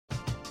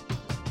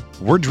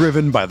We're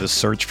driven by the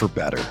search for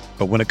better.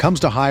 But when it comes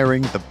to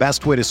hiring, the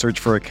best way to search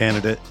for a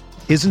candidate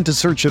isn't to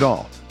search at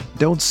all.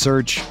 Don't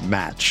search,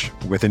 match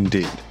with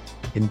Indeed.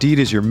 Indeed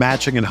is your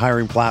matching and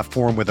hiring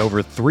platform with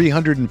over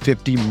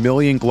 350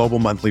 million global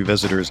monthly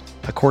visitors,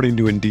 according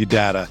to Indeed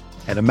data,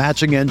 and a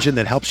matching engine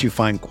that helps you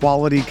find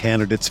quality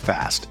candidates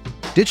fast.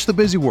 Ditch the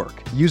busy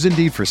work. Use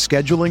Indeed for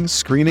scheduling,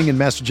 screening, and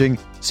messaging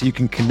so you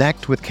can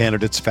connect with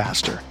candidates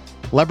faster.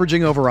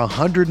 Leveraging over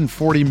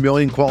 140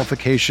 million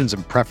qualifications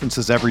and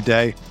preferences every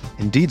day,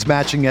 Indeed's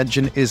matching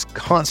engine is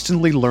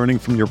constantly learning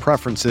from your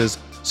preferences,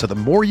 so the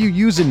more you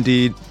use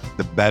Indeed,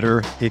 the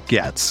better it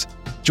gets.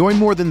 Join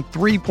more than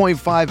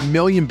 3.5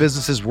 million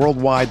businesses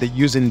worldwide that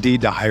use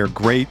Indeed to hire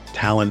great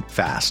talent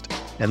fast.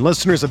 And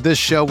listeners of this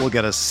show will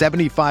get a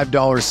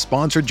 $75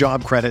 sponsored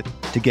job credit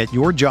to get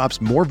your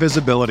jobs more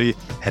visibility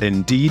at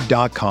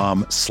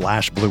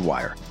Indeed.com/Blue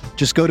Wire.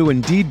 Just go to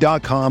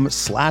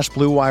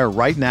Indeed.com/Blue Wire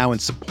right now and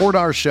support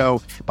our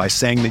show by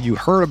saying that you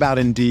heard about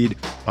Indeed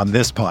on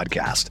this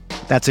podcast.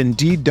 That's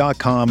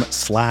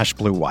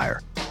Indeed.com/Blue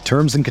Wire.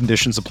 Terms and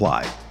conditions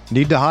apply.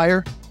 Need to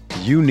hire?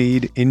 You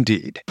need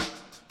Indeed.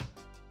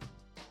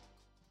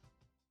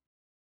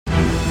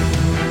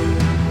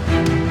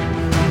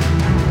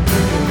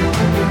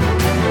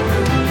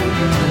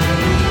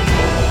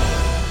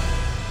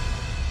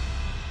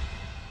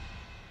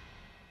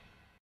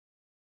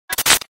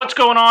 What's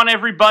going on,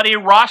 everybody?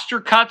 Roster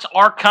cuts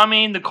are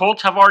coming. The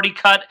Colts have already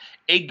cut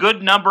a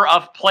good number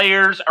of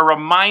players. A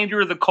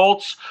reminder, the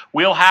Colts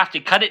will have to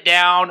cut it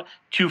down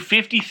to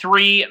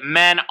 53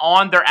 men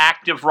on their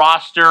active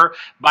roster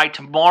by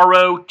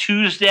tomorrow,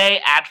 Tuesday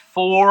at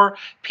 4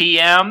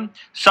 p.m.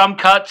 Some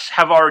cuts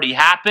have already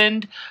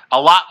happened.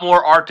 A lot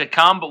more are to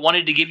come, but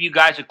wanted to give you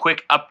guys a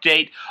quick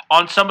update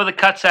on some of the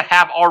cuts that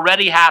have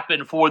already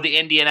happened for the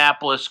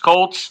Indianapolis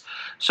Colts.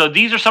 So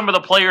these are some of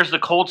the players the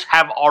Colts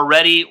have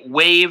already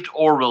waived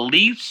or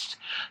released.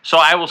 So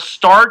I will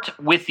start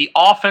with the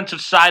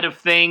offensive side of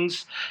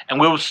things, and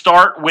we'll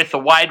start with the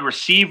wide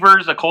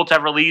receivers. The Colts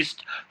have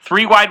released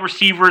 3 wide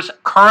receivers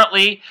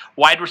currently: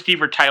 wide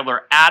receiver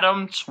Tyler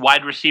Adams,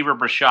 wide receiver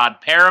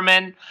Brashad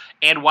Perriman,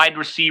 and wide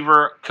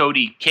receiver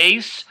Cody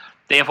Case.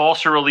 They have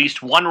also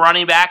released 1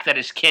 running back, that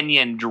is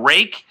Kenyon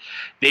Drake.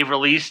 They've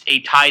released a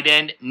tight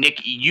end,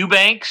 Nick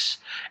Eubanks.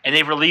 And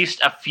they've released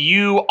a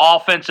few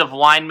offensive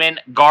linemen,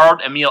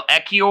 guard Emil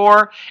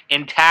Ekiyor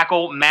and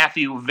tackle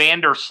Matthew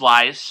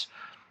Vanderslice.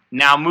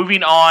 Now,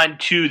 moving on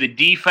to the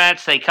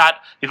defense, they've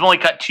only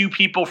cut 2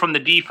 people from the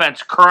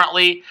defense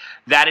currently.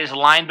 That is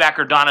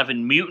linebacker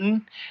Donovan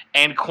Mutin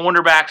and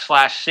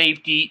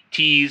cornerback/safety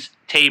Teez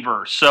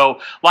Tabor.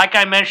 So, like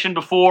I mentioned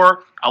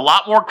before, a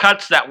lot more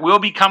cuts that will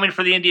be coming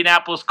for the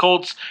Indianapolis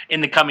Colts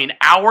in the coming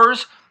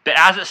hours. But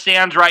as it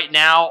stands right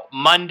now,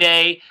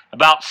 Monday,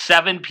 about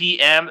 7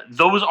 p.m.,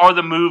 those are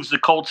the moves the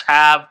Colts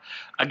have.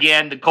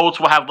 Again, the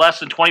Colts will have less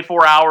than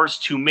 24 hours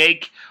to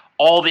make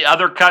all the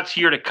other cuts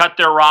here to cut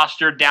their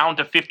roster down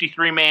to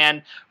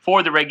 53-man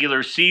for the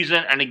regular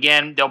season. And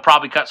again, they'll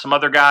probably cut some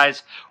other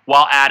guys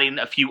while adding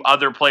a few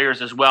other players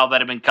as well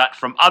that have been cut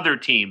from other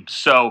teams.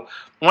 So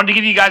I wanted to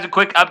give you guys a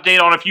quick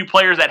update on a few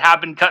players that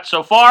have been cut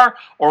so far,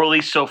 or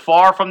released so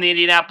far from the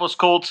Indianapolis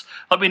Colts.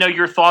 Let me know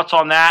your thoughts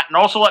on that. And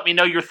also let me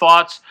know your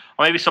thoughts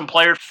on maybe some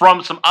players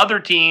from some other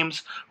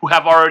teams who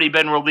have already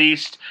been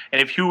released,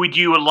 and if who would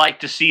you would like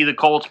to see the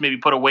Colts maybe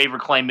put a waiver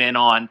claim in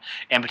on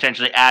and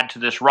potentially add to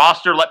this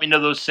roster. Let me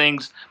know those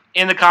things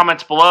in the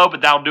comments below,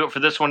 but that'll do it for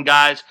this one,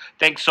 guys.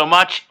 Thanks so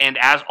much, and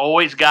as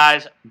always,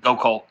 guys, go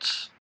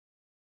Colts.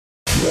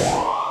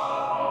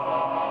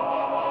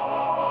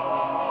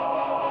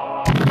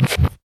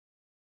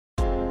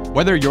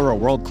 Whether you're a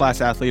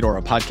world-class athlete or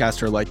a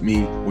podcaster like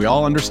me, we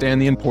all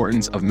understand the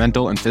importance of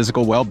mental and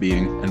physical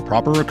well-being and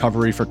proper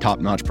recovery for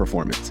top-notch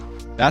performance.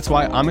 That's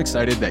why I'm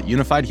excited that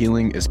Unified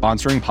Healing is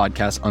sponsoring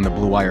podcasts on the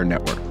Blue Wire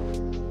Network.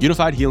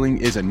 Unified Healing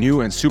is a new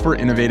and super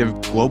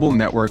innovative global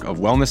network of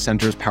wellness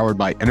centers powered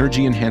by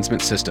Energy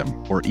Enhancement System,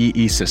 or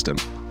EE System.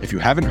 If you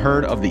haven't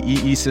heard of the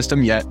EE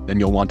System yet, then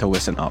you'll want to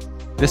listen up.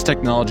 This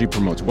technology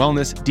promotes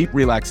wellness, deep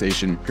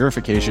relaxation,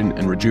 purification,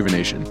 and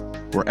rejuvenation.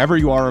 Wherever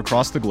you are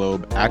across the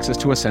globe, access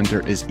to a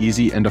center is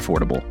easy and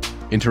affordable.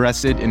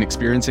 Interested in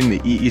experiencing the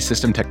EE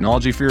System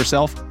technology for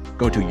yourself?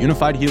 Go to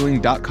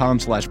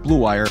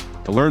unifiedhealing.com/bluewire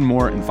to learn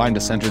more and find a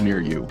center near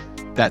you.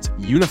 That's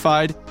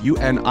unified,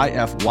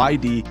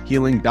 UNIFYD,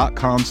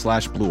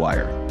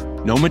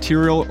 healing.com/bluewire. No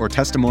material or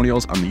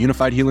testimonials on the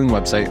Unified Healing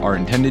website are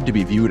intended to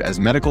be viewed as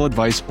medical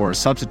advice or a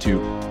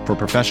substitute for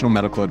professional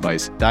medical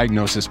advice,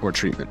 diagnosis, or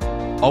treatment.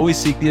 Always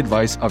seek the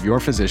advice of your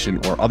physician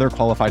or other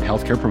qualified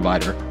healthcare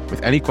provider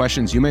with any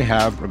questions you may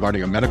have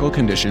regarding a medical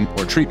condition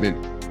or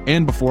treatment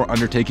and before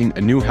undertaking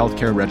a new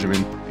healthcare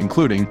regimen,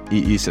 including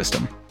EE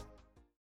System.